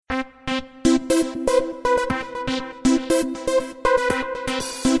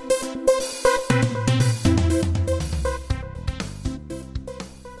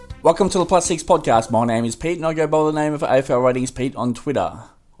Welcome to the Plus Six Podcast. My name is Pete and I go by the name of AFL Ratings Pete on Twitter.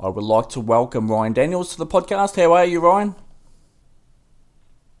 I would like to welcome Ryan Daniels to the podcast. How are you, Ryan?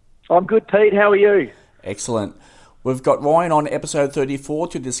 I'm good, Pete. How are you? Excellent. We've got Ryan on episode 34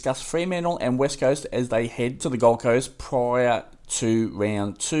 to discuss Fremantle and West Coast as they head to the Gold Coast prior to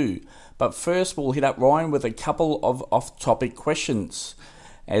round 2. But first, we'll hit up Ryan with a couple of off-topic questions.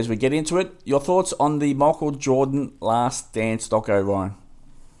 As we get into it, your thoughts on the Michael Jordan Last Dance doco, Ryan?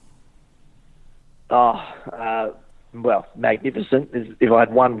 Well, magnificent. If I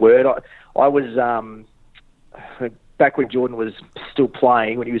had one word, I was back when Jordan was still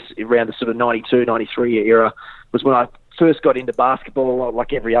playing, when he was around the sort of 92, 93 era, was when I first got into basketball.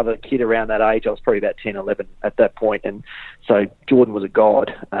 Like every other kid around that age, I was probably about 10, 11 at that point, and so Jordan was a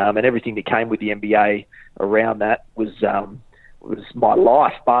god, and everything that came with the NBA around that was my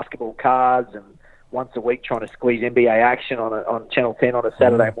life. Basketball cards and once a week trying to squeeze NBA action on Channel 10 on a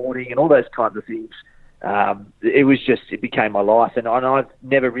Saturday morning and all those kinds of things. It became my life, and I've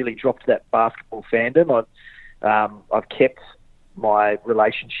never really dropped that basketball fandom. I've kept my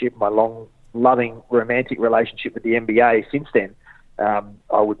relationship, my long, loving, romantic relationship with the NBA since then.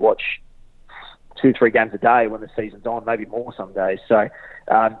 I would watch 2-3 games a day when the season's on, maybe more some days. So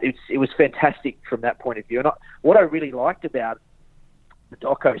it was fantastic from that point of view. And what I really liked about the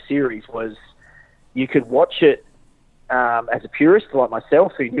doco series was you could watch it as a purist like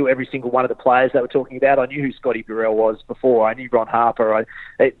myself, who knew every single one of the players they were talking about. I knew who Scotty Burrell was before. I knew Ron Harper.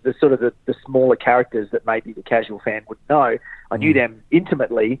 The smaller characters that maybe the casual fan would know. I knew them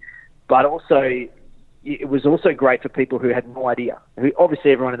intimately, but also it was also great for people who had no idea.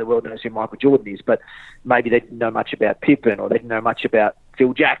 Obviously, everyone in the world knows who Michael Jordan is, but maybe they didn't know much about Pippen or they didn't know much about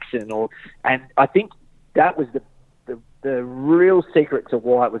Phil Jackson. And I think that was the real secret to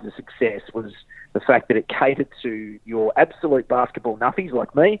why it was a success was the fact that it catered to your absolute basketball nuffies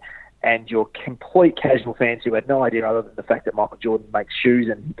like me and your complete casual fans who had no idea other than the fact that Michael Jordan makes shoes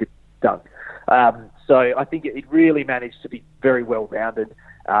and he could dunk. So I think it really managed to be very well-rounded.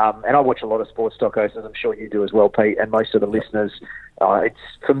 And I watch a lot of sports docos, as I'm sure you do as well, Pete, and most of the listeners.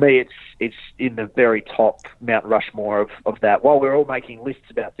 For me, it's in the very top Mount Rushmore of that. While we're all making lists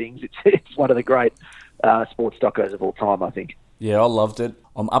about things, it's one of the great sports docos of all time, I think. Yeah, I loved it.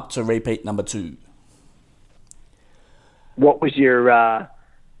 I'm up to repeat number 2. What was your...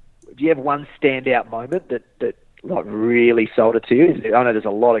 do you have one standout moment that like really sold it to you? I know there's a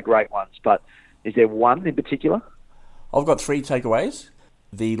lot of great ones, but is there one in particular? I've got 3 takeaways.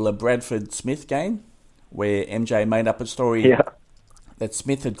 The LeBradford-Smith game, where MJ made up a story that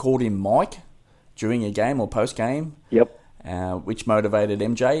Smith had called him Mike during a game or post-game, which motivated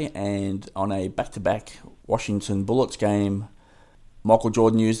MJ. And on a back-to-back Washington Bullets game, Michael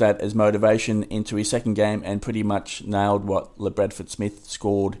Jordan used that as motivation into his second game and pretty much nailed what LeBradford-Smith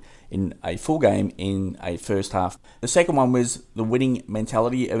scored in a full game in a first half. The second one was the winning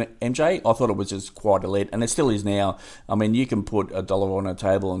mentality of MJ. I thought it was just quite elite, and it still is now. I mean, you can put $1 on a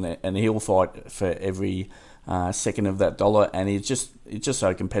table and he'll fight for every second of that dollar, and it's just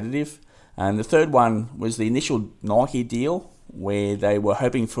so competitive. And the third one was the initial Nike deal, where they were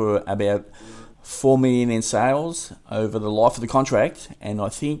hoping for about $4 million in sales over the life of the contract, and I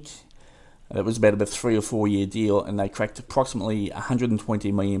think it was about a 3 or 4 year deal, and they cracked approximately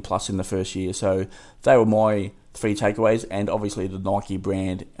 $120 million plus in the first year. So they were my 3 takeaways, and obviously the Nike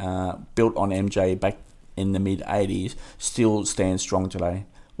brand, built on MJ back in the mid 80s, still stands strong today.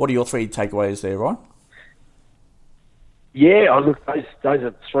 What are your 3 takeaways there, Ron? Yeah, look, those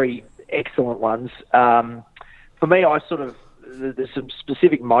are 3 excellent ones. For me, there's some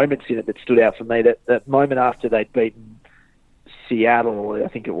specific moments in it that stood out for me. That moment after they'd beaten Seattle, I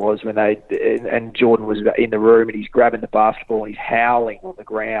think it was, and Jordan was in the room and he's grabbing the basketball and he's howling on the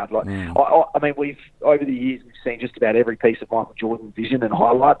ground. I mean, over the years we've seen just about every piece of Michael Jordan vision and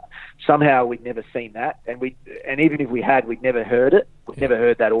highlight. Somehow we'd never seen that, and even if we had, we'd never heard it. We've never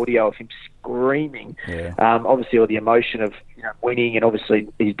heard that audio of him screaming. Yeah. Obviously, all the emotion of winning, and obviously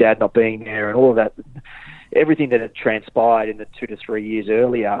his dad not being there, and all of that. Everything that had transpired in the 2 to 3 years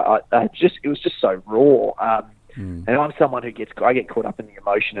earlier, it was just so raw. And I'm someone I get caught up in the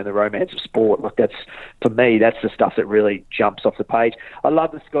emotion and the romance of sport. Like for me, that's the stuff that really jumps off the page. I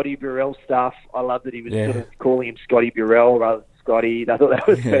love the Scotty Burrell stuff. I love that he was sort of calling him Scotty Burrell rather than Scotty. I thought that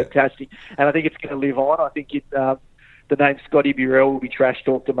was fantastic, and I think it's going to live on. I think the name Scotty Burrell will be trash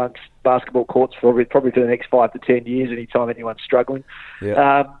talked amongst basketball courts probably for the next 5 to 10 years. Anytime anyone's struggling.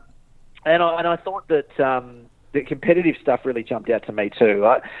 Yeah. And I thought that the competitive stuff really jumped out to me too.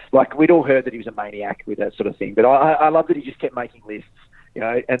 Like we'd all heard that he was a maniac with that sort of thing, but I love that he just kept making lists.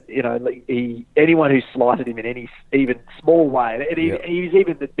 anyone who slighted him in any even small way, and he's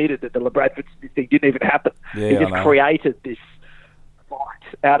even admitted that the Bradford Smith thing didn't even happen. He just created this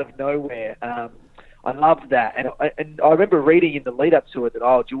fight out of nowhere. I loved that, and I remember reading in the lead up to it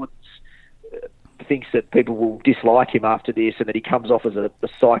that Jordan thinks that people will dislike him after this, and that he comes off as a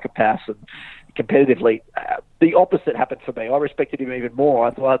psychopath and competitively. The opposite happened for me. I respected him even more.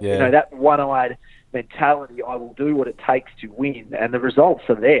 I thought, that one-eyed mentality, I will do what it takes to win, and the results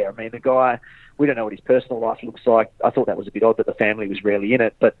are there. I mean, the guy, we don't know what his personal life looks like. I thought that was a bit odd that the family was rarely in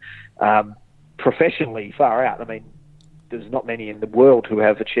it, but professionally, far out. I mean, there's not many in the world who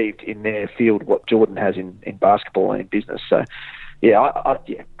have achieved in their field what Jordan has in basketball and in business. So, I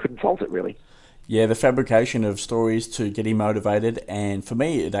couldn't fault it, really. Yeah, the fabrication of stories to get him motivated, and for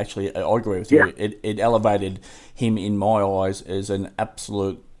me, I agree with you. It elevated him in my eyes as an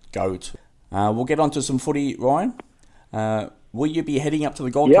absolute GOAT. We'll get on to some footy, Ryan. Will you be heading up to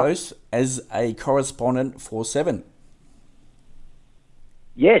the Gold Coast as a correspondent for Seven?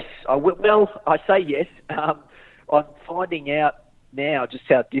 Yes, I will. Well, I say yes. I'm finding out now just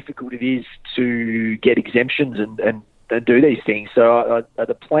how difficult it is to get exemptions and do these things. So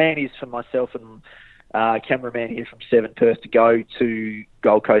the plan is for myself and cameraman here from Seven Perth to go to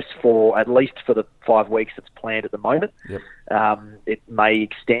Gold Coast for at least for the 5 weeks that's planned at the moment. Yep. It may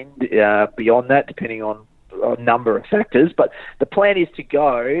extend beyond that depending on a number of factors, but the plan is to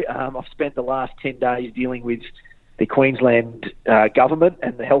go. I've spent the last 10 days dealing with the Queensland government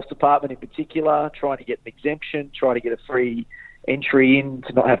and the health department in particular, trying to get an exemption, trying to get a free entry in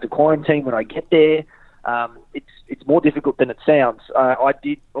to not have to quarantine when I get there. It's more difficult than it sounds. I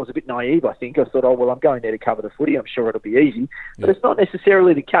was a bit naive, I think. I thought, I'm going there to cover the footy. I'm sure it'll be easy. But it's not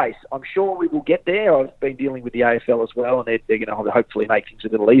necessarily the case. I'm sure we will get there. I've been dealing with the AFL as well, and they're going to hopefully make things a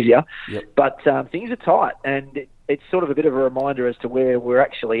little easier. Yep. But things are tight, and it's sort of a bit of a reminder as to where we're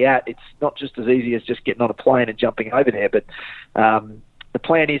actually at. It's not just as easy as just getting on a plane and jumping over there, but the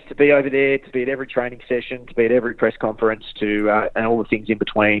plan is to be over there, to be at every training session, to be at every press conference, and all the things in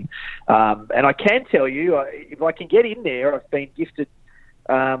between. And I can tell you, if I can get in there, I've been gifted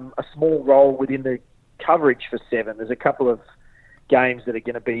a small role within the coverage for Seven. There's a couple of games that are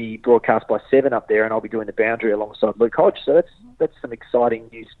going to be broadcast by Seven up there, and I'll be doing the boundary alongside Luke Hodge. So that's some exciting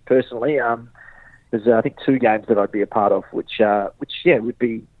news personally. There's I think 2 games that I'd be a part of, which would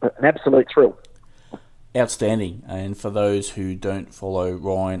be an absolute thrill. Outstanding. And for those who don't follow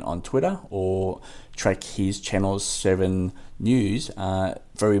Ryan on Twitter or track his channels, 7 News,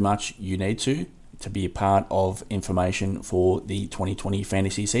 very much you need to be a part of information for the 2020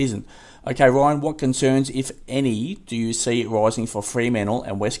 fantasy season. Okay, Ryan, what concerns, if any, do you see rising for Fremantle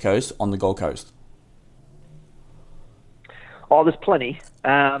and West Coast on the Gold Coast? Oh, there's plenty.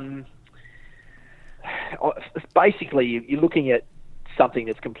 Basically, you're looking at something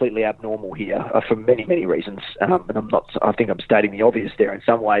that's completely abnormal here for many, many reasons. And I think I'm stating the obvious there in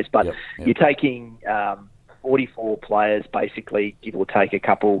some ways, but you're taking 44 players, basically, give or take a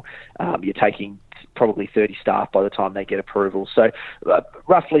couple. You're taking probably 30 staff by the time they get approval. So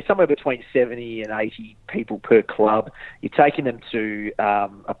roughly somewhere between 70 and 80 people per club. You're taking them to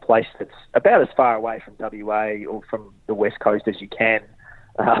a place that's about as far away from WA or from the West Coast as you can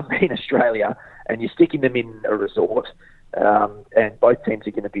in Australia, and you're sticking them in a resort. And both teams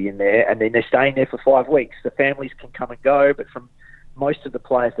are going to be in there, and then they're staying there for 5 weeks. The families can come and go, but from most of the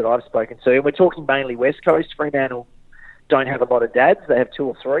players that I've spoken to, and we're talking mainly West Coast, Fremantle don't have a lot of dads. They have 2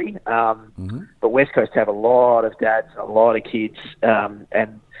 or 3, but West Coast have a lot of dads and a lot of kids,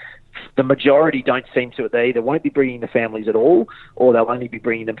 and the majority don't seem to. They either won't be bringing the families at all, or they'll only be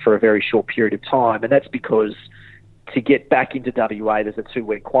bringing them for a very short period of time, and that's because to get back into WA, there's a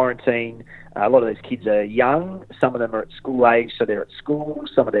 2-week quarantine. A lot of those kids are young. Some of them are at school age, so they're at school.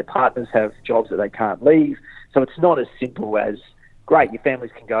 Some of their partners have jobs that they can't leave. So it's not as simple as, great, your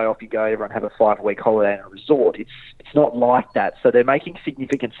families can go, off you go, everyone have a 5-week holiday in a resort. It's not like that. So they're making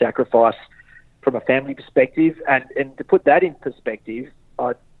significant sacrifice from a family perspective. And to put that in perspective,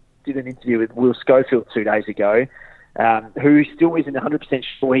 I did an interview with Will Schofield 2 days ago, who still isn't 100%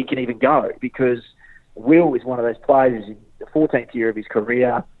 sure he can even go, because Will is one of those players who's in the 14th year of his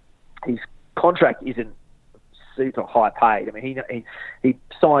career. His contract isn't super high paid. I mean, he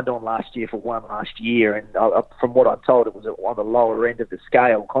signed on last year for one last year, and from what I'm told, it was on the lower end of the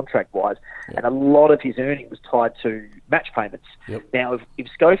scale contract-wise, and a lot of his earning was tied to match payments. Yep. Now, if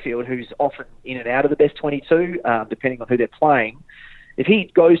Schofield, who's often in and out of the best 22, depending on who they're playing, if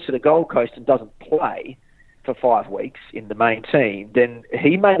he goes to the Gold Coast and doesn't play for 5 weeks in the main team, then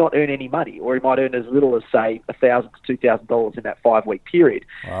he may not earn any money, or he might earn as little as, say, $1,000 to $2,000 in that 5-week period.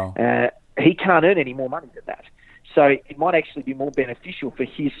 Wow. He can't earn any more money than that. So it might actually be more beneficial for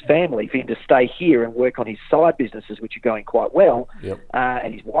his family for him to stay here and work on his side businesses, which are going quite well. Yep.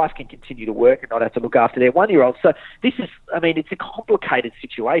 And his wife can continue to work and not have to look after their 1-year-old. So this is, it's a complicated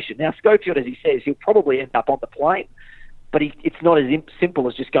situation. Now, Schofield, as he says, he'll probably end up on the plane, but it's not as simple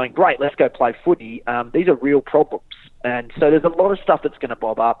as just going, great, let's go play footy. These are real problems. And so there's a lot of stuff that's going to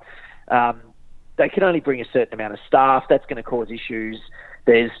bob up. They can only bring a certain amount of staff. That's going to cause issues.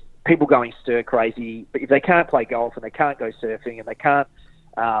 There's people going stir crazy, but if they can't play golf and they can't go surfing and they can't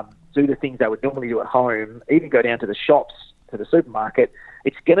do the things they would normally do at home, even go down to the shops, to the supermarket,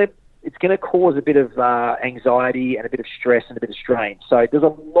 it's gonna cause a bit of anxiety and a bit of stress and a bit of strain. So there's a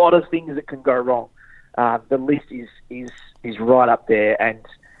lot of things that can go wrong. The list is right up there, and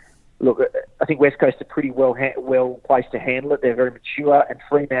look, I think West Coast are pretty well placed to handle it. They're very mature, and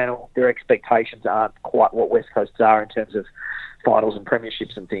Fremantle, their expectations aren't quite what West Coast are in terms of finals and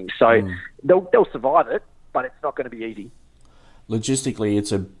premierships and things. So they'll survive it, but it's not going to be easy. Logistically,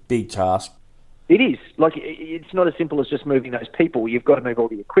 it's a big task. It is. It's not as simple as just moving those people. You've got to move all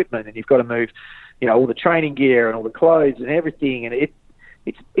the equipment, and you've got to move, all the training gear and all the clothes and everything. And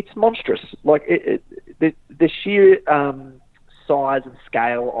it's monstrous. The sheer size and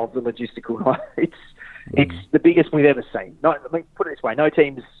scale of the logistical, it's the biggest we've ever seen. Put it this way: no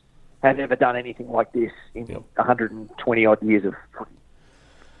teams have ever done anything like this in 120 odd years of footy.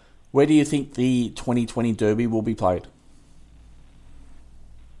 Where do you think the 2020 Derby will be played?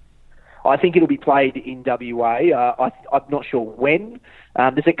 I think it'll be played in WA. I'm not sure when.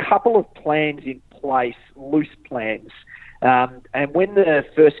 There's a couple of plans in place, loose plans. And when the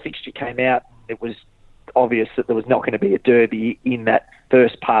first fixture came out, it was obvious that there was not going to be a Derby in that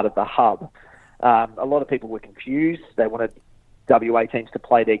first part of the hub. A lot of people were confused. They wanted WA teams to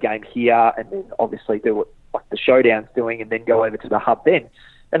play their game here and then obviously do what like the Showdown's doing and then go over to the hub then.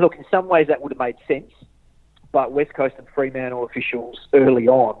 And look, in some ways that would have made sense, but West Coast and Fremantle officials early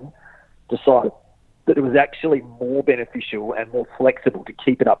on decided that it was actually more beneficial and more flexible to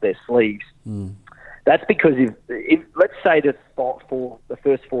keep it up their sleeves. That's because if let's say the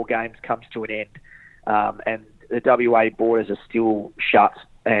first 4 games comes to an end and the WA borders are still shut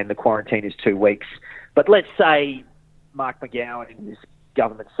and the quarantine is 2 weeks, but let's say Mark McGowan and his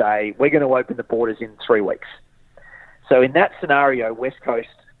government say, we're going to open the borders in 3 weeks. So in that scenario, West Coast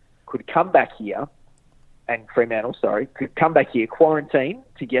could come back here, and Fremantle, could come back here, quarantine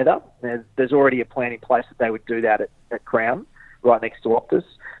together. There's already a plan in place that they would do that at Crown, right next to Optus.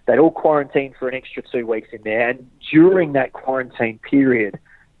 They'd all quarantine for an extra 2 weeks in there, and during that quarantine period,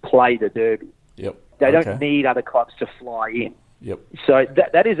 play the Derby. Yep. They don't need other clubs to fly in. Yep. So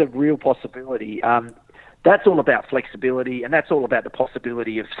that is a real possibility. That's all about flexibility, and that's all about the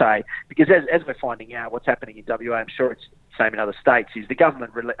possibility of, because as we're finding out, what's happening in WA, I'm sure it's the same in other states, is the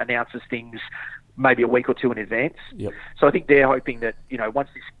government announces things maybe a week or two in advance. Yep. So I think they're hoping that, once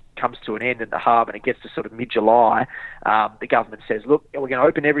this comes to an end in the hub and it gets to sort of mid-July, the government says, look, we're going to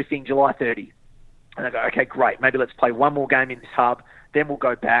open everything July 30. And they go, okay, great, maybe let's play one more game in this hub, then we'll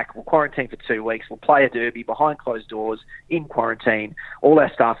go back, we'll quarantine for 2 weeks, we'll play a Derby behind closed doors, in quarantine, all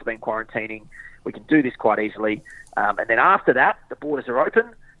our staff have been quarantining, we can do this quite easily. And then after that, the borders are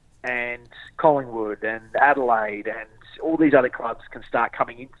open and Collingwood and Adelaide and all these other clubs can start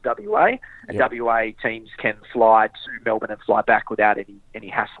coming into WA, and WA teams can fly to Melbourne and fly back without any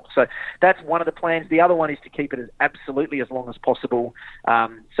hassle. So that's one of the plans. The other one is to keep it as absolutely as long as possible,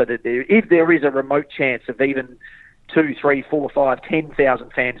 so that if there is a remote chance of even 2, 3, 4, 5,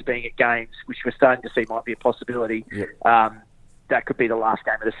 10,000 fans being at games, which we're starting to see might be a possibility, that could be the last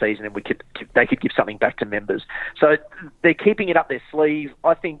game of the season, and they could give something back to members. So they're keeping it up their sleeve.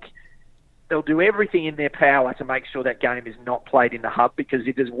 I think they'll do everything in their power to make sure that game is not played in the hub, because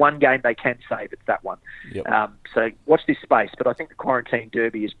if there's one game they can save, it's that one. Yep. So watch this space, but I think the quarantine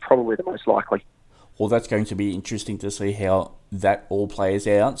Derby is probably the most likely. Well, that's going to be interesting to see how that all plays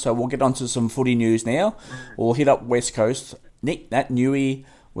out. So we'll get on to some footy news now. We'll hit up West Coast. Nick Naitanui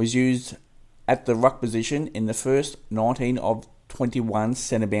was used at the ruck position in the first 19 of 21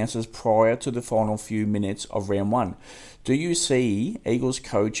 centre bounces prior to the final few minutes of round 1. Do you see Eagles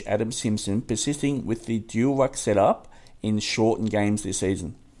coach Adam Simpson persisting with the dual ruck setup in shortened games this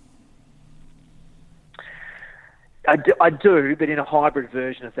season? I do, but in a hybrid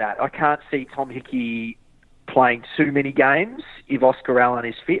version of that. I can't see Tom Hickey playing too many games if Oscar Allen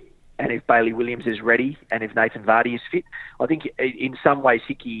is fit and if Bailey Williams is ready and if Nathan Vardy is fit. I think in some ways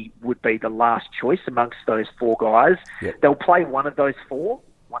Hickey would be the last choice amongst those 4 guys. Yep. They'll play one of those 4,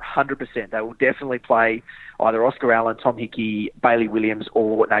 100%. They will definitely play either Oscar Allen, Tom Hickey, Bailey Williams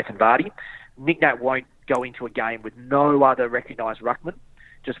or Nathan Vardy. Nick Nat won't go into a game with no other recognised ruckman.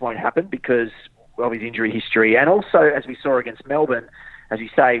 Just won't happen, because of his injury history. And also, as we saw against Melbourne, as you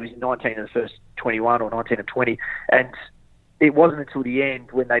say, he was 19 in the first 21 or 19 of 20. And it wasn't until the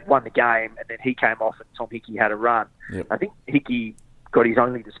end when they'd won the game and then he came off and Tom Hickey had a run. Yep. I think Hickey got his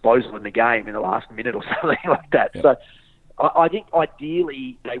only disposal in the game in the last minute or something like that. Yep. So I think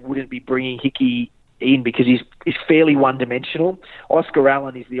ideally they wouldn't be bringing Hickey in because he's fairly one-dimensional. Oscar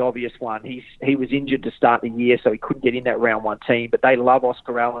Allen is the obvious one. He was injured to start the year, so he couldn't get in that round one team. But they love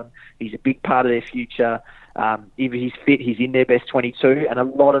Oscar Allen. He's a big part of their future. If he's fit, he's in their best 22. And a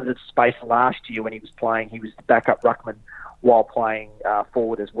lot of the space last year when he was playing, he was the backup ruckman while playing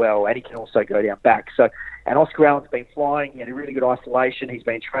forward as well. And he can also go down back. And Oscar Allen's been flying. He had a really good isolation. He's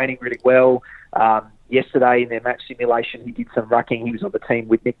been training really well. Yesterday in their match simulation, he did some rucking. He was on the team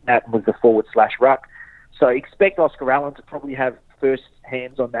with Nick Nat and was the forward/ruck. So expect Oscar Allen to probably have first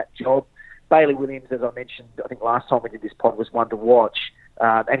hands on that job. Bailey Williams, as I mentioned, I think last time we did this pod, was one to watch.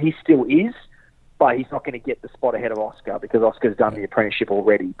 And he still is, but he's not going to get the spot ahead of Oscar because Oscar's done the apprenticeship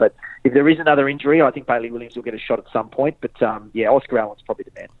already. But if there is another injury, I think Bailey Williams will get a shot at some point. But Oscar Allen's probably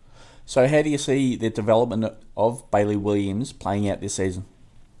the man. So how do you see the development of Bailey Williams playing out this season?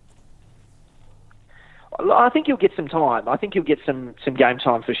 I think he'll get some time. I think he'll get some game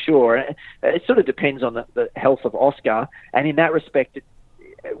time for sure. It sort of depends on the health of Oscar. And in that respect,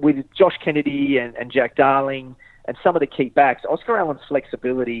 with Josh Kennedy and Jack Darling and some of the key backs, Oscar Allen's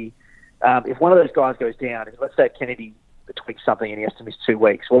flexibility, if one of those guys goes down, let's say Kennedy tweaks something and he has to miss 2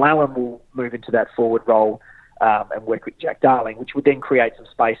 weeks, well, Allen will move into that forward role and work with Jack Darling, which would then create some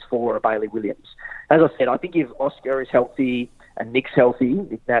space for Bailey Williams. As I said, I think if Oscar is healthy and Nick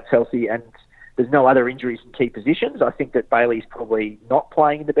Nat's healthy, and there's no other injuries in key positions, I think that Bailey's probably not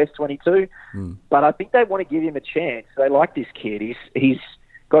playing in the best 22. But I think they want to give him a chance. They like this kid. He's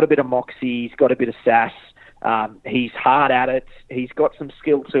got a bit of moxie. He's got a bit of sass. He's hard at it. He's got some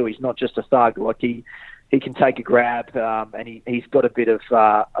skill too. He's not just a thug. Like he can take a grab, and he's got a bit of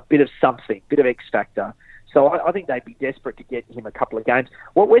something, bit of X factor. So I think they'd be desperate to get him a couple of games.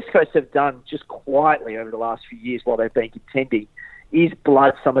 What West Coast have done just quietly over the last few years while they've been contending is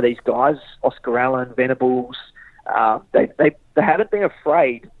blood some of these guys, Oscar Allen, Venables. They haven't been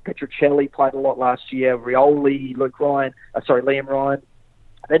afraid. Petruccelli played a lot last year. Liam Ryan.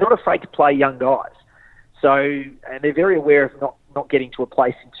 They're not afraid to play young guys. So, and they're very aware of not getting to a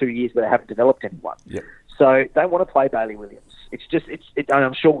place in 2 years where they haven't developed anyone. Yep. So they want to play Bailey Williams. And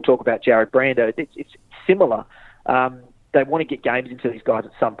I'm sure we'll talk about Jared Brando. It's similar. They want to get games into these guys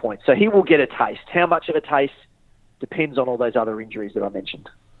at some point. So he will get a taste. How much of a taste depends on all those other injuries that I mentioned.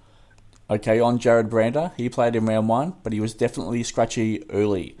 Okay, on Jared Brando, he played in round one, but he was definitely scratchy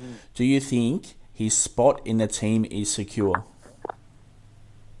early. Do you think his spot in the team is secure?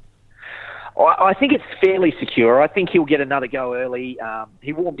 I think it's fairly secure. I think he'll get another go early.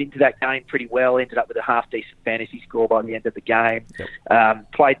 He warmed into that game pretty well, ended up with a half-decent fantasy score by the end of the game. Yep.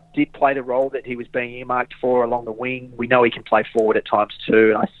 Did play the role that he was being earmarked for along the wing. We know he can play forward at times too,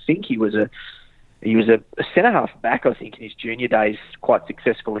 and I think he was a centre-half back, I think, in his junior days quite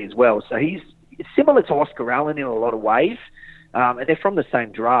successfully as well. So he's similar to Oscar Allen in a lot of ways, and they're from the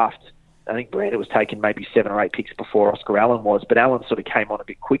same draft. I think Brando was taken maybe 7 or 8 picks before Oscar Allen was, but Allen sort of came on a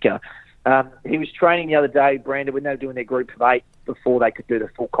bit quicker. He was training the other day, Brando, when they were doing their group of 8 before they could do the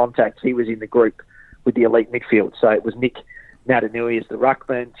full contact. He was in the group with the elite midfield. So it was Nick Natanui as the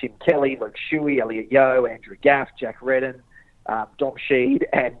ruckman, Tim Kelly, Luke Shuey, Elliot Yeo, Andrew Gaff, Jack Redden, Dom Sheed,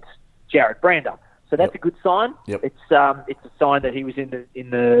 and Jared Brando. So that's a good sign. Yep. It's a sign that he was in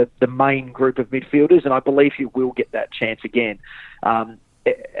the main group of midfielders, and I believe he will get that chance again.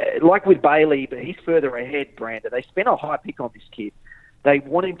 Like with Bailey, but he's further ahead, Brando. They spent a high pick on this kid. They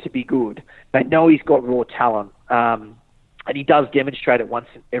want him to be good. They know he's got raw talent, and he does demonstrate it once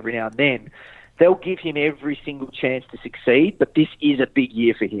every now and then. They'll give him every single chance to succeed, but this is a big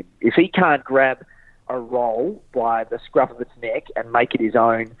year for him. If he can't grab a role by the scruff of its neck and make it his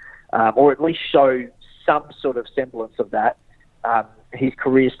own, or at least show some sort of semblance of that, his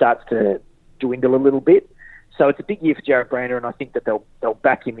career starts to dwindle a little bit. So it's a big year for Jared Brando, and I think that they'll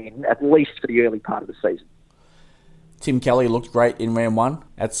back him in, at least for the early part of the season. Tim Kelly looked great in round one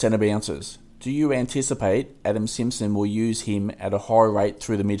at centre bounces. Do you anticipate Adam Simpson will use him at a high rate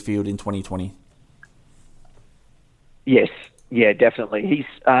through the midfield in 2020? Yes, yeah, definitely. He's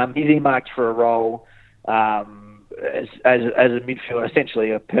earmarked for a role as a midfielder,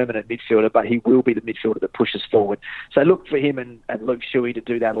 essentially a permanent midfielder, but he will be the midfielder that pushes forward. So look for him and Luke Shuey to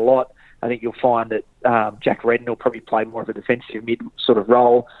do that a lot. I think you'll find that Jack Redden will probably play more of a defensive mid sort of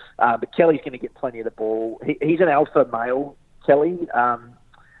role. But Kelly's going to get plenty of the ball. He's an alpha male, Kelly.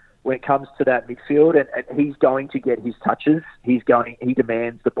 when it comes to that midfield, and he's going to get his touches. He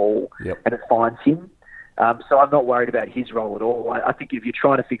demands the ball, and it finds him. So I'm not worried about his role at all. I think if you're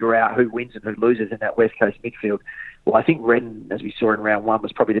trying to figure out who wins and who loses in that West Coast midfield, well, I think Redden, as we saw in round one,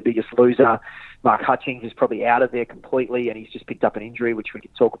 was probably the biggest loser. Mark Hutchings is probably out of there completely, and he's just picked up an injury, which we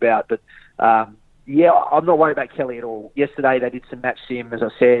can talk about. But, I'm not worried about Kelly at all. Yesterday they did some match sim, as I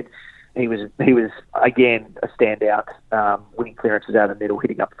said. He was again, a standout, winning clearances out of the middle,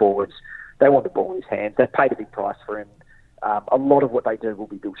 hitting up forwards. They want the ball in his hands. They've paid a big price for him. A lot of what they do will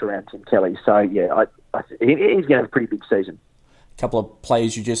be built around Tim Kelly. So, he's going to have a pretty big season. A couple of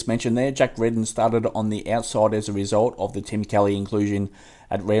players you just mentioned there. Jack Redden started on the outside as a result of the Tim Kelly inclusion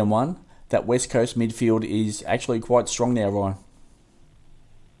at round one. That West Coast midfield is actually quite strong now, Ryan.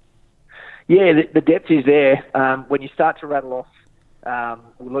 Yeah, the depth is there. When you start to rattle off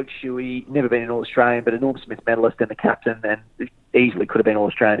Luke Shuey, never been an All-Australian, but a Norm Smith medalist and the captain, and easily could have been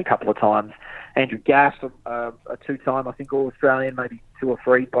All-Australian a couple of times. Andrew Gaff, a two-time, I think, All-Australian, maybe 2 or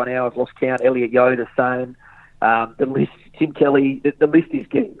 3 by now. I've lost count. Elliot Yeo, the same. The list, Tim Kelly, the list is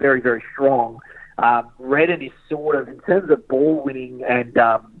getting very, very strong. Redden is sort of, in terms of ball winning and,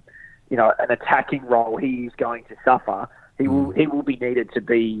 an attacking role, he is going to suffer. He will be needed to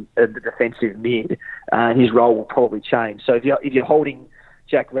be the defensive mid. His role will probably change. So if you're holding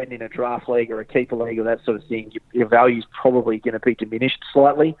Jack Redden in a draft league or a keeper league or that sort of thing, your value's probably going to be diminished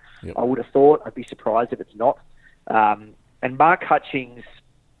slightly. Yep. I would have thought. I'd be surprised if it's not. And Mark Hutchings,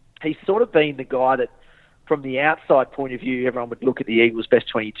 he's sort of been the guy that, from the outside point of view, everyone would look at the Eagles' best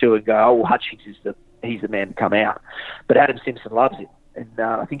 22 and go, "Oh, well, Hutchings he's the man to come out." But Adam Simpson loves him, and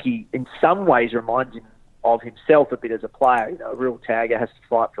I think he, in some ways, reminds him of himself a bit as a player. A real tagger, has to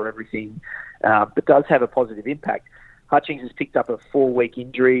fight for everything, but does have a positive impact. Hutchings has picked up a 4-week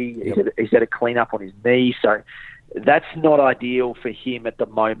injury. Yep. He's had a clean-up on his knee, so that's not ideal for him at the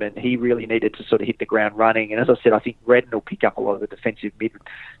moment. He really needed to sort of hit the ground running. And as I said, I think Redden will pick up a lot of the defensive mid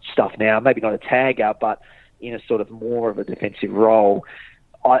stuff now. Maybe not a tagger, but in a sort of more of a defensive role.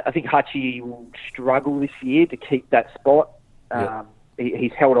 I think Hutchie will struggle this year to keep that spot. Yep.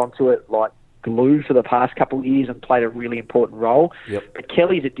 He's held on to it like glue for the past couple of years and played a really important role. Yep. But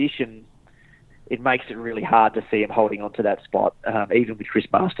Kelly's addition, it makes it really hard to see him holding on to that spot, even with Chris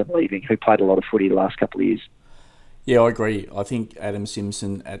Marston leaving, who played a lot of footy the last couple of years. Yeah, I agree. I think Adam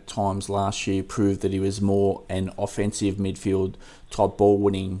Simpson at times last year proved that he was more an offensive midfield type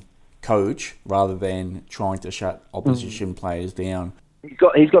ball-winning coach rather than trying to shut opposition players down.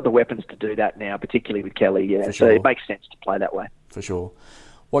 He's got the weapons to do that now, particularly with Kelly, yeah. For sure. So it makes sense to play that way. For sure.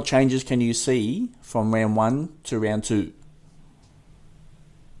 What changes can you see from round 1 to round 2?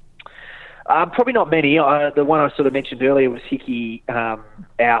 Probably not many. The one I sort of mentioned earlier was Hickey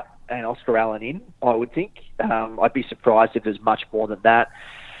out and Oscar Allen in, I would think. I'd be surprised if there's much more than that.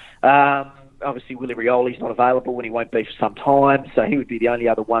 Obviously, Willie Rioli's not available and he won't be for some time, so he would be the only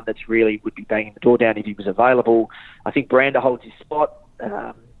other one that's really would be banging the door down if he was available. I think Brander holds his spot.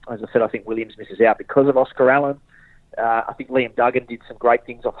 As I said, I think Williams misses out because of Oscar Allen. I think Liam Duggan did some great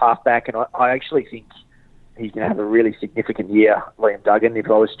things off halfback, and I actually think he's going to have a really significant year, Liam Duggan. If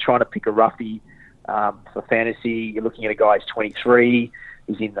I was trying to pick a roughie for fantasy, you're looking at a guy who's 23.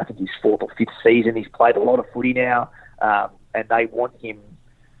 He's in, I think, his 4th or 5th season. He's played a lot of footy now, and they want him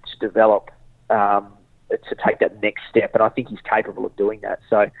to develop, to take that next step, and I think he's capable of doing that.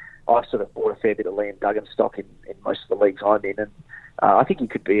 So I've sort of bought a fair bit of Liam Duggan stock in most of the leagues I'm in, and I think he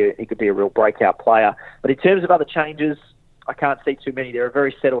could be a real breakout player. But in terms of other changes, I can't see too many. They're a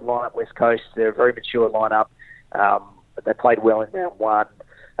very settled lineup, West Coast. They're a very mature lineup. They played well in round 1.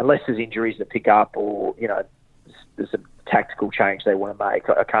 Unless there's injuries that pick up or, there's a tactical change they want to make,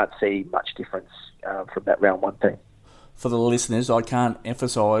 I can't see much difference from that round 1 team. For the listeners, I can't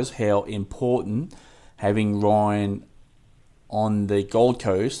emphasise how important having Ryan on the Gold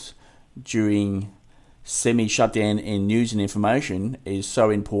Coast during semi-shutdown in news and information is so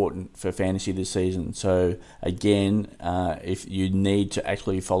important for fantasy this season. So again, if you need to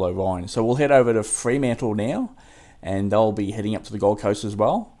actually follow Ryan. So we'll head over to Fremantle now, and they'll be heading up to the Gold Coast as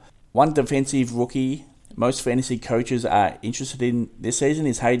well. One defensive rookie most fantasy coaches are interested in this season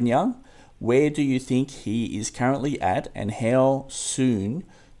is Hayden Young. Where do you think he is currently at, and how soon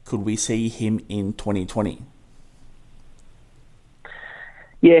could we see him in 2020?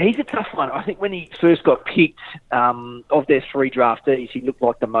 Yeah, he's a tough one. I think when he first got picked, of their 3 draftees, he looked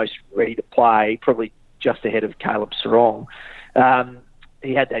like the most ready to play, probably just ahead of Caleb Serong.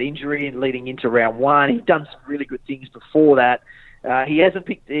 He had that injury and leading into round 1. He'd done some really good things before that. He hasn't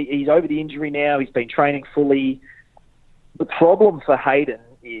picked. He's over the injury now. He's been training fully. The problem for Hayden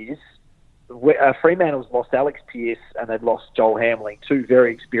is Fremantle's lost Alex Pearce and they've lost Joel Hamling, two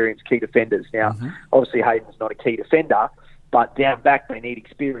very experienced key defenders. Now, obviously Hayden's not a key defender, but down back they need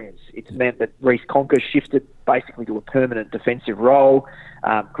experience. It's meant that Reece Conker shifted basically to a permanent defensive role.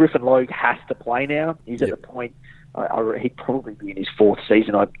 Griffin Logue has to play now. He's at the point, he'd probably be in his fourth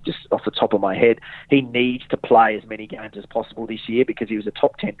season, just off the top of my head. He needs to play as many games as possible this year because he was a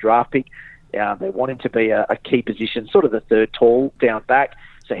top 10 draft pick. They want him to be a key position, sort of the third tall down back.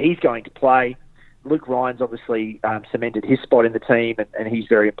 So he's going to play. Luke Ryan's obviously cemented his spot in the team, and he's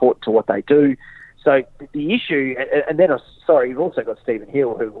very important to what they do. So the issue, and then, you've also got Stephen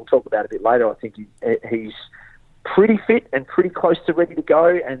Hill, who we'll talk about a bit later. I think he's pretty fit and pretty close to ready to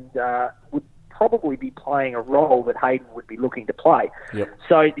go, and would probably be playing a role that Hayden would be looking to play. Yep.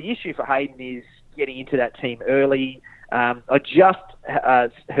 So the issue for Hayden is getting into that team early. I just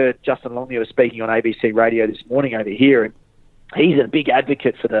heard Justin Longmuir speaking on ABC Radio this morning over here, and he's a big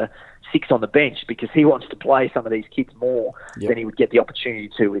advocate for the 6 on the bench because he wants to play some of these kids more than he would get the opportunity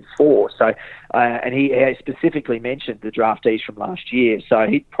to with 4. So, and he specifically mentioned the draftees from last year, so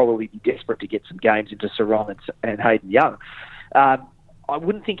he'd probably be desperate to get some games into Sarong and Hayden Young. I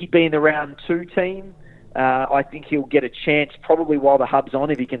wouldn't think he'd be in the round 2 team. I think he'll get a chance probably while the hub's on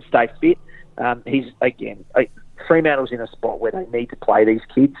if he can stay fit. Fremantle's in a spot where they need to play these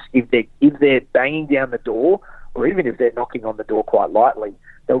kids. If they're banging down the door, or even if they're knocking on the door quite lightly,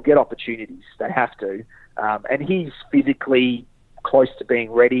 they'll get opportunities. They have to. And he's physically close to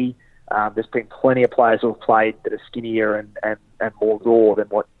being ready. There's been plenty of players who have played that are skinnier and more raw than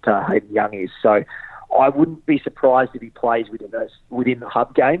what Hayden Young is. So I wouldn't be surprised if he plays within the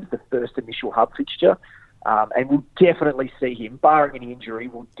hub games, the first initial hub fixture. And we'll definitely see him, barring any injury,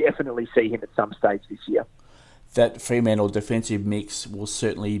 we'll definitely see him at some stage this year. That Fremantle defensive mix will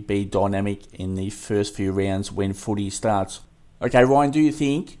certainly be dynamic in the first few rounds when footy starts. Okay, Ryan, do you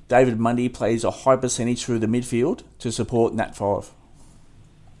think David Mundy plays a high percentage through the midfield to support Nat 5?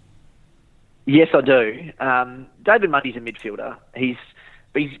 Yes, I do. David Mundy's a midfielder. He's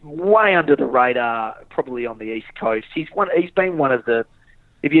way under the radar, probably on the East Coast. He's been one of the...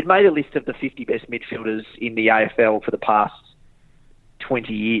 If you'd made a list of the 50 best midfielders in the AFL for the past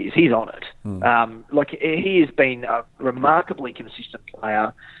 20 years, he's on it. He has been a remarkably consistent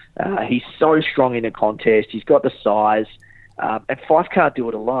player. He's so strong in a contest. He's got the size. And Fife can't do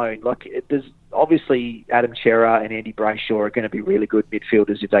it alone. There's obviously Adam Chera and Andy Brayshaw are going to be really good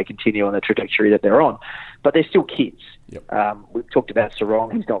midfielders if they continue on the trajectory that they're on. But they're still kids. Yep. We've talked about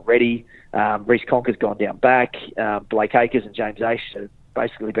Sarong. He's not ready. Reece Conker's gone down back. Blake Acres and James Aish are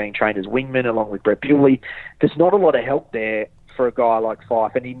basically being trained as wingmen along with Brett Bewley. There's not a lot of help there for a guy like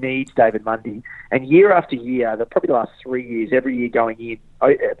Fife, and he needs David Mundy. And year after year, probably the last 3 years, every year going in,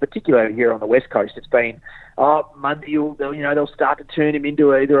 particularly here on the West Coast, it's been, Mundy, they'll start to turn him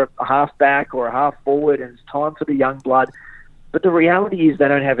into either a half-back or a half-forward, and it's time for the young blood. But the reality is they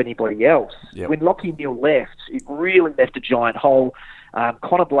don't have anybody else. Yep. When Lachie Neale left, it really left a giant hole.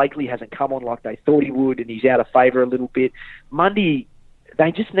 Connor Blakely hasn't come on like they thought he would, and he's out of favour a little bit. Mundy,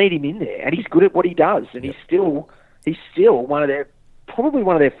 they just need him in there, and he's good at what he does, and he's still probably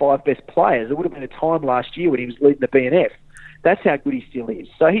one of their 5 best players. There would have been a time last year when he was leading the BNF. That's how good he still is.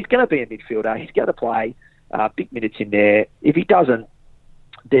 So he's going to be a midfielder. He's going to play big minutes in there. If he doesn't,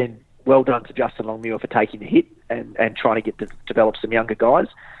 then well done to Justin Longmuir for taking the hit and trying to get to develop some younger guys.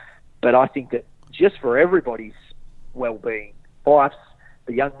 But I think that just for everybody's well-being, Fife's,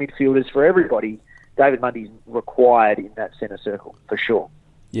 the young midfielders, for everybody, David Mundy's required in that centre circle, for sure.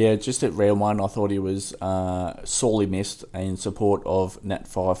 Yeah, just at round 1, I thought he was sorely missed in support of Nat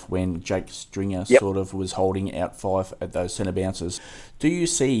Fife when Jake Stringer sort of was holding out Fife at those centre bounces. Do you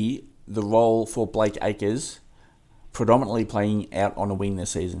see the role for Blake Acres predominantly playing out on a wing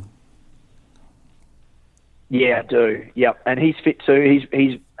this season? Yeah, I do. Yep, and he's fit too.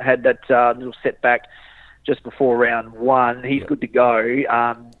 He's had that little setback just before round 1. He's good to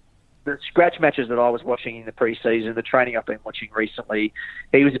go. The scratch matches that I was watching in the pre-season, the training I've been watching recently,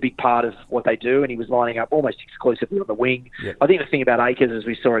 he was a big part of what they do, and he was lining up almost exclusively on the wing. Yep. I think the thing about Acres, as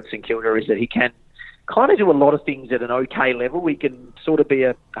we saw at St Kilda, is that he can kind of do a lot of things at an okay level. He can sort of be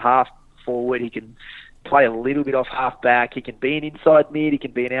a half forward. He can play a little bit off half back. He can be an inside mid. He can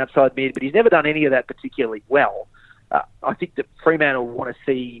be an outside mid, but he's never done any of that particularly well. I think that Fremantle want to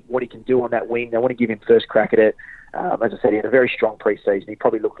see what he can do on that wing. They want to give him first crack at it. As I said, he had a very strong pre-season. He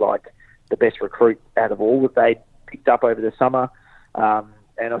probably looked like the best recruit out of all that they picked up over the summer.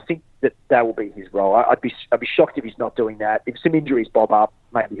 And I think that will be his role. I'd be shocked if he's not doing that. If some injuries bob up,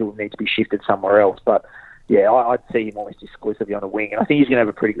 maybe he'll need to be shifted somewhere else. But yeah, I'd see him almost exclusively on a wing. And I think he's going to have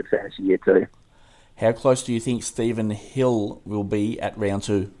a pretty good fantasy year too. How close do you think Stephen Hill will be at round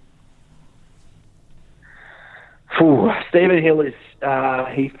 2? Stephen Hill is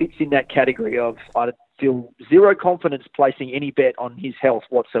he fits in that category of I feel zero confidence placing any bet on his health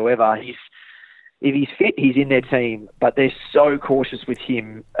whatsoever. If he's fit, he's in their team, but they're so cautious with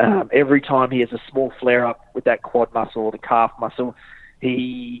him. Every time he has a small flare-up with that quad muscle or the calf muscle,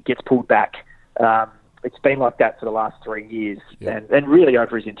 he gets pulled back. It's been like that for the last 3 years. Yeah. And really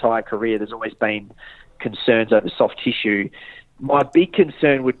over his entire career, there's always been concerns over soft tissue. My big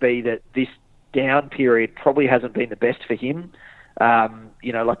concern would be that this down period probably hasn't been the best for him.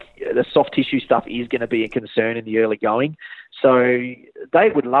 Like the soft tissue stuff is going to be a concern in the early going. So they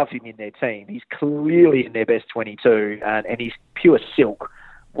would love him in their team. He's clearly in their best 22, and he's pure silk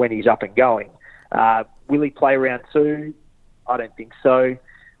when he's up and going. Will he play round 2? I don't think so.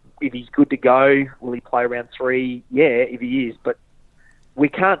 If he's good to go, will he play round 3? Yeah, if he is. But we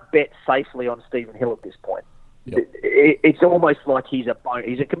can't bet safely on Stephen Hill at this point. Yep. It's almost like he's the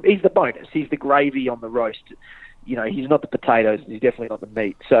bonus. He's the gravy on the roast. He's not the potatoes. He's definitely not the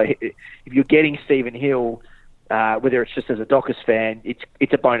meat. So if you're getting Stephen Hill, whether it's just as a Dockers fan,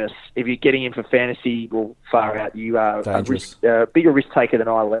 it's a bonus. If you're getting him for fantasy, well, far out. You are a bigger risk taker than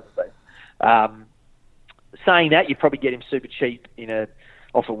I'll ever be. Saying that, you probably get him super cheap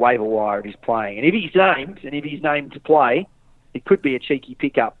off a waiver wire if he's playing. And if he's named to play, it could be a cheeky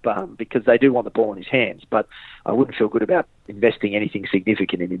pickup because they do want the ball in his hands. But I wouldn't feel good about investing anything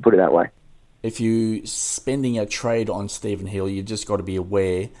significant in him, put it that way. If you're spending a trade on Stephen Hill, you've just got to be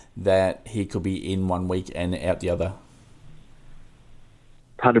aware that he could be in 1 week and out the other.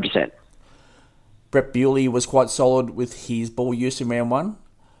 100%. Brett Bewley was quite solid with his ball use in round 1,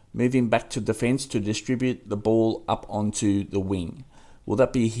 moving back to defence to distribute the ball up onto the wing. Will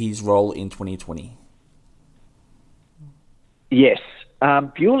that be his role in 2020? Yes.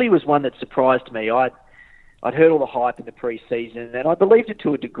 Bewley was one that surprised me. I'd heard all the hype in the pre-season, and I believed it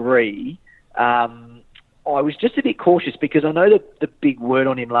to a degree. I was just a bit cautious because I know that the big word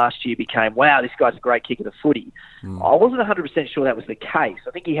on him last year became, wow, this guy's a great kicker of the footy. I wasn't 100% sure that was the case.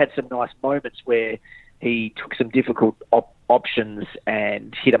 I think he had some nice moments where he took some difficult options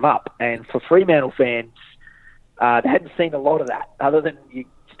and hit them up. And for Fremantle fans, they hadn't seen a lot of that other than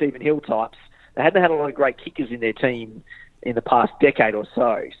Stephen Hill types. They hadn't had a lot of great kickers in their team in the past decade or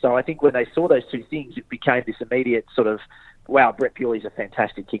so. So I think when they saw those two things, it became this immediate sort of, wow, Brett Bewley's a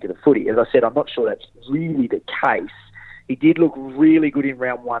fantastic kicker of the footy. As I said, I'm not sure that's really the case. He did look really good in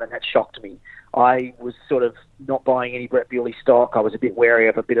round 1, and that shocked me. I was sort of not buying any Brett Bewley stock. I was a bit wary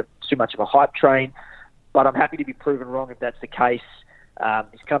of too much of a hype train, but I'm happy to be proven wrong if that's the case.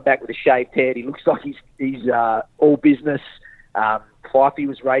 He's come back with a shaved head. He looks like he's all business. Fifey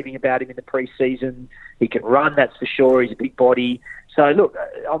was raving about him in the pre-season. He can run, that's for sure. He's a big body. So, look,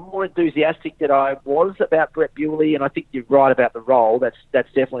 I'm more enthusiastic than I was about Brett Bewley, and I think you're right about the role. That's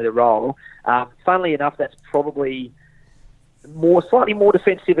definitely the role. Funnily enough, that's probably slightly more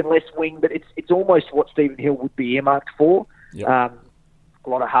defensive and less wing, but it's almost what Stephen Hill would be earmarked for. Yep. A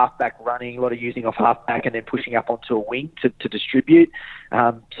lot of halfback running, a lot of using off halfback and then pushing up onto a wing to distribute.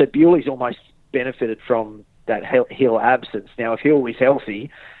 So Bewley's almost benefited from that Hill absence. Now, if Hill is healthy,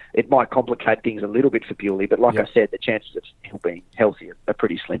 it might complicate things a little bit for Bewley, but like I said, the chances of Hill being healthy are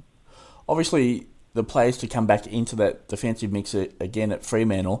pretty slim. Obviously, the players to come back into that defensive mix again at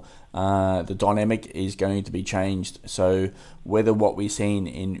Fremantle, the dynamic is going to be changed. So whether what we've seen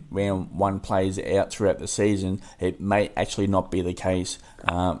in round 1 plays out throughout the season, it may actually not be the case,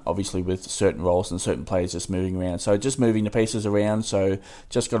 obviously with certain roles and certain players just moving around. So just moving the pieces around, so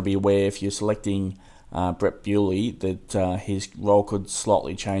just got to be aware if you're selecting Brett Bewley that his role could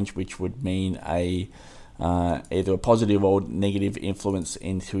slightly change, which would mean either a positive or negative influence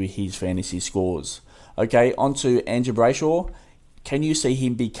into his fantasy scores. Okay, on to Andrew Brayshaw. Can you see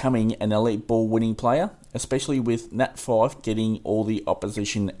him becoming an elite ball winning player, especially with Nat Fyfe getting all the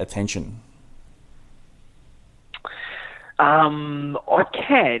opposition attention? I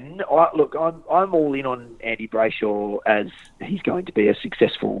can. Look, I'm all in on Andy Brayshaw as he's going to be a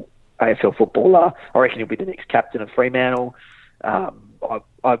successful AFL footballer. I reckon he'll be the next captain of Fremantle.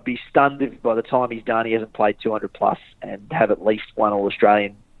 I'd be stunned if by the time he's done he hasn't played 200 plus and have at least one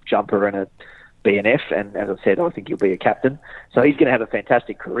All-Australian jumper and a BNF. And as I said, I think he'll be a captain. So he's going to have a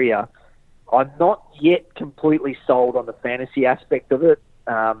fantastic career. I'm not yet completely sold on the fantasy aspect of it.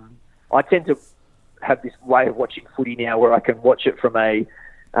 I tend to have this way of watching footy now where I can watch it from a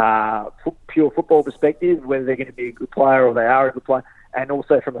pure football perspective, whether they're going to be a good player or they are a good player. And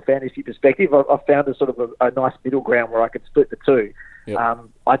also from a fantasy perspective, I've found a sort of a nice middle ground where I can split the two. Yep.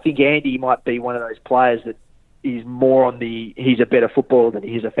 I think Andy might be one of those players that is more on he's a better footballer than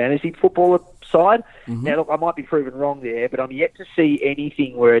he is a fantasy footballer side. Mm-hmm. Now, look, I might be proven wrong there, but I'm yet to see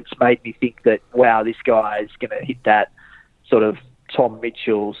anything where it's made me think that, wow, this guy is going to hit that sort of Tom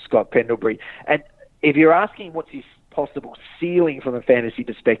Mitchell, Scott Pendlebury. And if you're asking what's his possible ceiling from a fantasy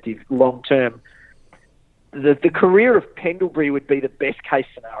perspective long term, the career of Pendlebury would be the best case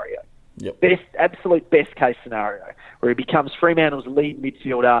scenario. Yep. Absolute best case scenario, where he becomes Fremantle's lead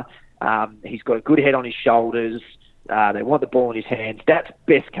midfielder. He's got a good head on his shoulders. They want the ball in his hands. That's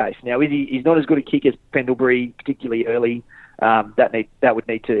best case. Now, he's not as good a kick as Pendlebury, particularly early. That would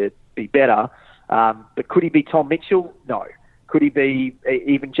need to be better. But could he be Tom Mitchell? No. Could he be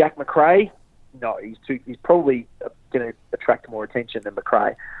even Jack Macrae? No. He's probably going to attract more attention than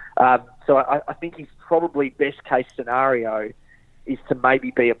Macrae. So I think his probably best case scenario is to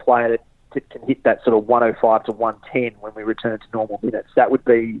maybe be a player that can hit that sort of 105 to 110 when we return to normal minutes. That would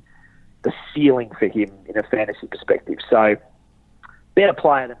be the ceiling for him in a fantasy perspective. So, better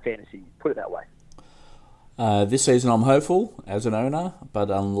player than fantasy, put it that way. This season I'm hopeful as an owner,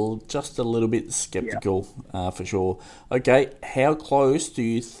 but I'm just a little bit sceptical for sure. Okay, how close do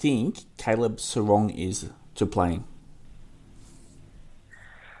you think Caleb Serong is to playing?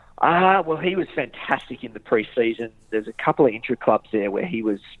 Well, he was fantastic in the pre-season. There's a couple of intra-clubs there where he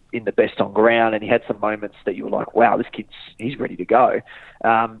was in the best on ground, and he had some moments that you were like, wow, this he's ready to go.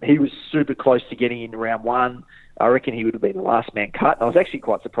 He was super close to getting into round one. I reckon he would have been the last man cut. And I was actually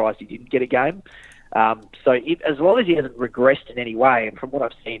quite surprised he didn't get a game. As long as he hasn't regressed in any way, and from what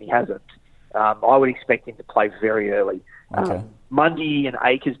I've seen, he hasn't, I would expect him to play very early. Okay. Mundy and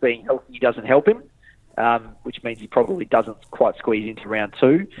Akers being healthy doesn't help him. Which means he probably doesn't quite squeeze into round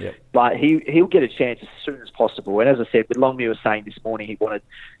two. Yep. But he'll get a chance as soon as possible. And as I said, with Longmuir was saying this morning he wanted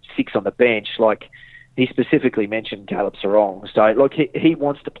 6 on the bench, like he specifically mentioned Caleb Serong. So, look, he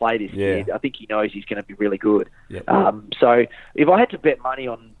wants to play this kid. I think he knows he's going to be really good. Yep. So if I had to bet money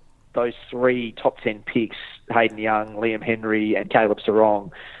on those 3 top 10 picks, Hayden Young, Liam Henry and Caleb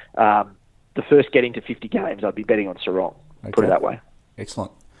Serong, the first getting to 50 games, I'd be betting on Serong. Okay. Put it that way.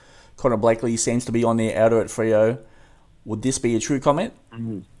 Excellent. Connor Blakely seems to be on the outer at Freo. Would this be a true comment?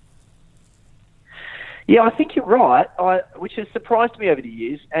 Mm-hmm. Yeah, I think you're right, which has surprised me over the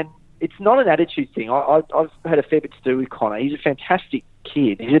years. And it's not an attitude thing. I've had a fair bit to do with Connor. He's a fantastic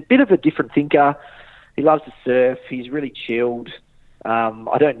kid. He's a bit of a different thinker. He loves to surf. He's really chilled.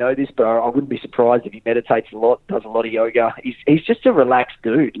 I don't know this, but I wouldn't be surprised if he meditates a lot, does a lot of yoga. He's just a relaxed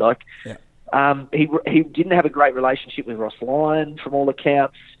dude. He didn't have a great relationship with Ross Lyon, from all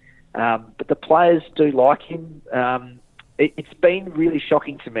accounts. But the players do like him. It's been really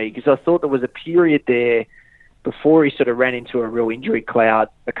shocking to me because I thought there was a period there before he sort of ran into a real injury cloud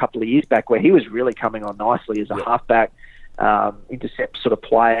a couple of years back where he was really coming on nicely as a halfback, intercept sort of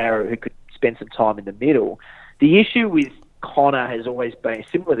player who could spend some time in the middle. The issue with Connor has always been,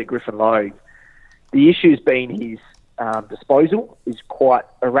 similar to Griffin Logue, the issue has been his disposal is quite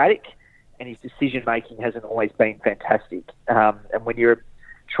erratic and his decision-making hasn't always been fantastic. And when you're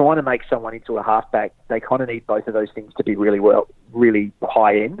trying to make someone into a halfback, they kind of need both of those things to be really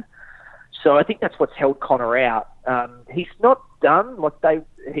high end. So I think that's what's held Connor out. He's not done.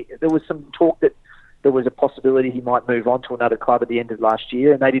 There was some talk that there was a possibility he might move on to another club at the end of last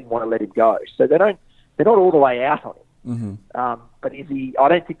year, and they didn't want to let him go. So they're not all the way out on him. Mm-hmm. But I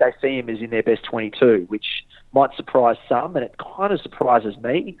don't think they see him as in their best 22, which might surprise some, and it kind of surprises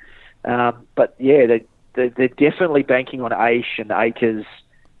me. But yeah, they're definitely banking on Aish and Akers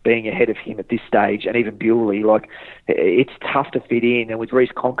being ahead of him at this stage, and even Bewley. It's tough to fit in, and with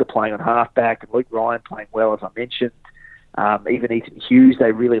Reece Conker playing on halfback and Luke Ryan playing well, as I mentioned, even Ethan Hughes,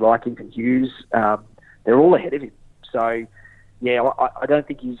 they really like Ethan Hughes. They're all ahead of him. So, yeah, I don't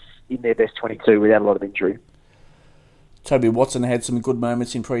think he's in their best 22 without a lot of injury. Toby Watson had some good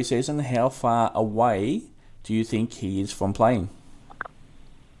moments in pre-season. How far away do you think he is from playing?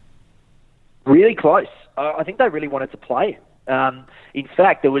 Really close. I think they really wanted to play him. In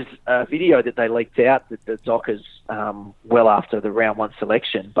fact, there was a video that they leaked out that the Dockers well after the round 1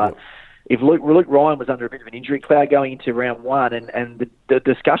 selection. But if Luke Ryan was under a bit of an injury cloud going into round 1, and the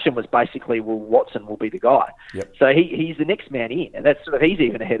discussion was basically, well, Watson will be the guy. Yep. So he's the next man in, and that's he's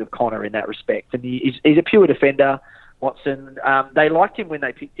even ahead of Connor in that respect. And he's a pure defender, Watson. They liked him when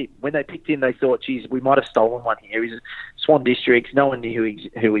they picked him. When they picked him, they thought, geez, we might have stolen one here. He's Swan Districts. No one knew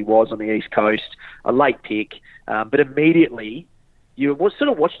who he was on the East Coast. A late pick. But immediately, you sort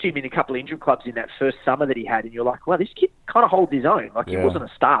of watched him in a couple of injury clubs in that first summer that he had, and you're like, well, this kid kind of holds his own. He wasn't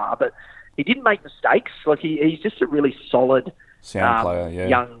a star, but he didn't make mistakes. He's just a really solid sound player,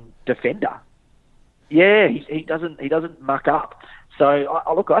 young defender. Yeah, he doesn't muck up. So,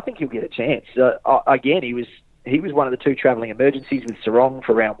 I think he'll get a chance. Again, he was he was one of the two travelling emergencies with Sarong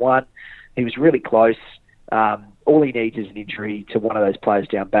for round one. He was really close. All he needs is an injury to one of those players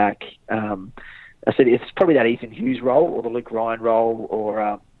down back. I said it's probably that Ethan Hughes role or the Luke Ryan role,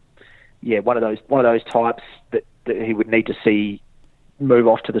 or one of those types that he would need to see move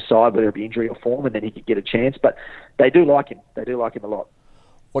off to the side, whether it be injury or form, and then he could get a chance. But they do like him. They do like him a lot.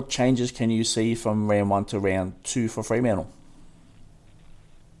 What changes can you see from round 1 to round 2 for Fremantle?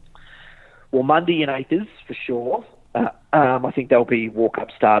 Well, Mundy and Akers for sure. I think they'll be walk-up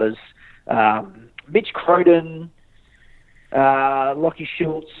starters. Mitch Croden, Lockie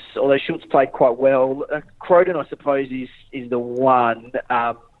Schultz, although Schultz played quite well. Croden, I suppose, is the one.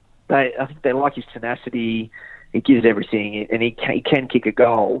 I think they like his tenacity. He gives everything, and he can kick a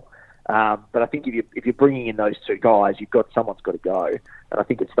goal. But I think if you're bringing in those two guys, someone's got to go, and I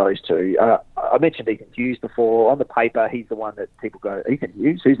think it's those two. I mentioned Ethan Hughes before. On the paper, he's the one that people go, Ethan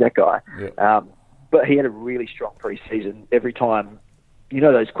Hughes, who's that guy? Yeah. But he had a really strong pre-season. Every time,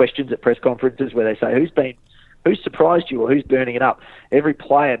 those questions at press conferences where they say who's surprised you or who's burning it up. Every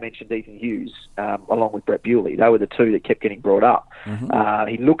player mentioned Ethan Hughes, along with Brett Bewley. They were the two that kept getting brought up. Mm-hmm.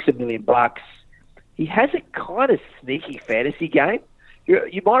 He looks $1 million. He has a kind of sneaky fantasy game.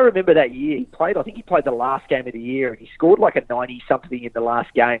 You might remember that year he played. I think he played the last game of the year, and he scored like a 90-something in the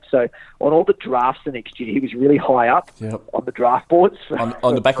last game. So on all the drafts the next year, he was really high up on the draft boards.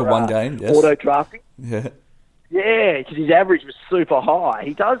 On the back of one game, yes. Auto drafting. Yeah. Yeah, because his average was super high.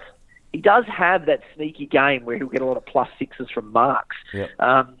 He does have that sneaky game where he'll get a lot of +6s from marks. Yep.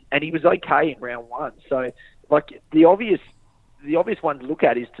 And he was okay in round 1. So, like, the obvious one to look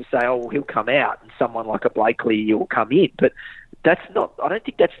at is to say, he'll come out and someone like a Blakely will come in. But I don't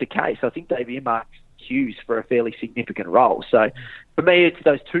think that's the case. I think they've earmarked Hughes for a fairly significant role. So for me, it's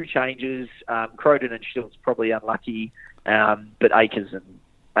those two changes. Croden and Schultz probably unlucky, but Akers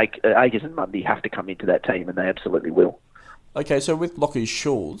and Mundy have to come into that team, and they absolutely will. Okay, so with Lockie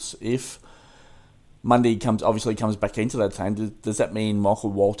Schultz, if Mundy comes back into that team, does that mean Michael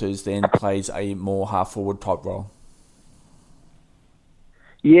Walters then plays a more half-forward type role?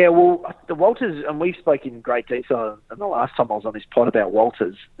 Yeah, well, the Walters, and we've spoken in great detail in the last time I was on this pod about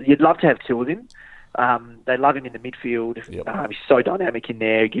Walters. You'd love to have two of him. They love him in the midfield. Yep. He's so dynamic in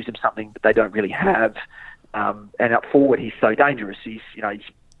there. He gives them something that they don't really have. And up forward, he's so dangerous. He's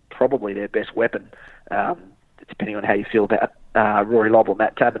probably their best weapon, depending on how you feel about Rory Lobb or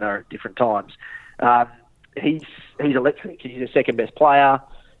Matt Taberner at different times. He's electric. He's the second best player.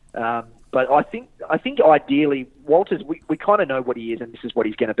 But I think ideally, Walters, we kind of know what he is, and this is what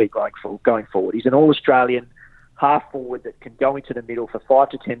he's going to be going forward. He's an All-Australian half-forward that can go into the middle for 5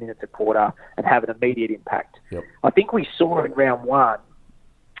 to 10 minutes a quarter and have an immediate impact. Yep. I think we saw in round 1,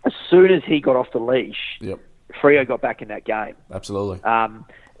 as soon as he got off the leash, Freo got back in that game. Absolutely.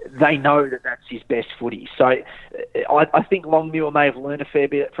 They know that that's his best footy. So I think Longmuir may have learned a fair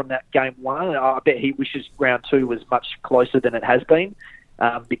bit from that game 1. I bet he wishes round 2 was much closer than it has been.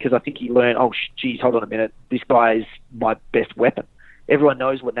 Because I think he learned, hold on a minute, this guy is my best weapon. Everyone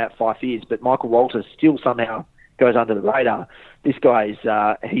knows what Nat Fyfe is, but Michael Walters still somehow goes under the radar. This guy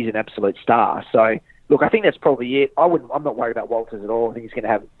he's an absolute star. So, look, I think that's probably it. I'm not worried about Walters at all. I think he's going to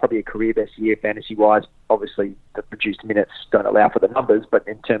have probably a career best year fantasy-wise. Obviously, the produced minutes don't allow for the numbers, but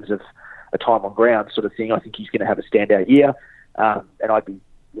in terms of a time on ground sort of thing, I think he's going to have a standout year. And I'd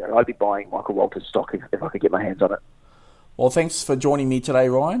be buying Michael Walters stock if I could get my hands on it. Well, thanks for joining me today,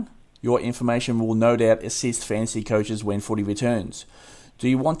 Ryan. Your information will no doubt assist fantasy coaches when footy returns. Do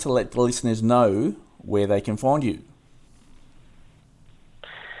you want to let the listeners know where they can find you?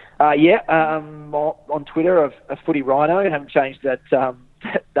 On Twitter, a Footy Rhino. I haven't changed that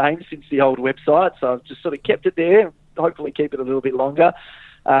name since the old website, so I've just sort of kept it there. Hopefully keep it a little bit longer.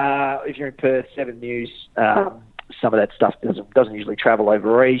 If you're in Perth, 7 News, some of that stuff doesn't usually travel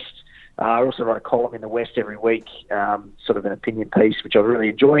over east. I also write a column in the West every week, sort of an opinion piece, which I'm really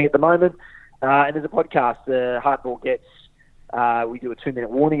enjoying at the moment. And there's a podcast, the Hardball Gets. We do a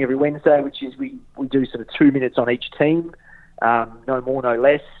 2-minute warning every Wednesday, which is we do sort of 2 minutes on each team, no more, no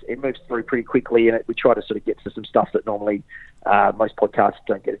less. It moves through pretty quickly, and we try to sort of get to some stuff that normally most podcasts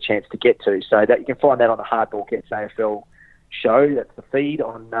don't get a chance to get to. So that you can find that on the Hardball Gets AFL show. That's the feed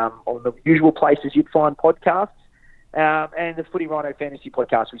on the usual places you'd find podcasts. And the Footy Rhino Fantasy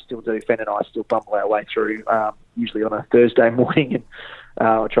Podcast we still do. Fen and I still bumble our way through, usually on a Thursday morning, and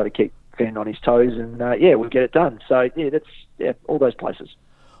I try to keep Fen on his toes, and we'll get it done. So that's all those places.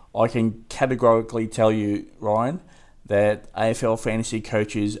 I can categorically tell you, Ryan, that AFL fantasy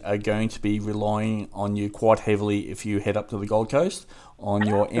coaches are going to be relying on you quite heavily if you head up to the Gold Coast on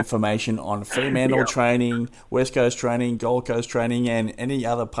your information on Fremantle training, West Coast training, Gold Coast training, and any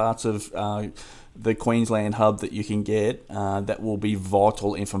other parts of the Queensland hub that you can get. That will be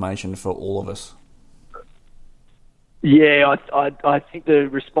vital information for all of us. Yeah, I think the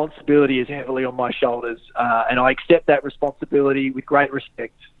responsibility is heavily on my shoulders, and I accept that responsibility with great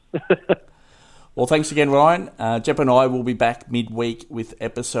respect. Well, thanks again, Ryan. Jep and I will be back midweek with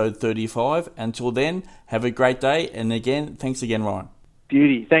episode 35. Until then, have a great day. And again, thanks again, Ryan.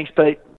 Beauty. Thanks, Pete.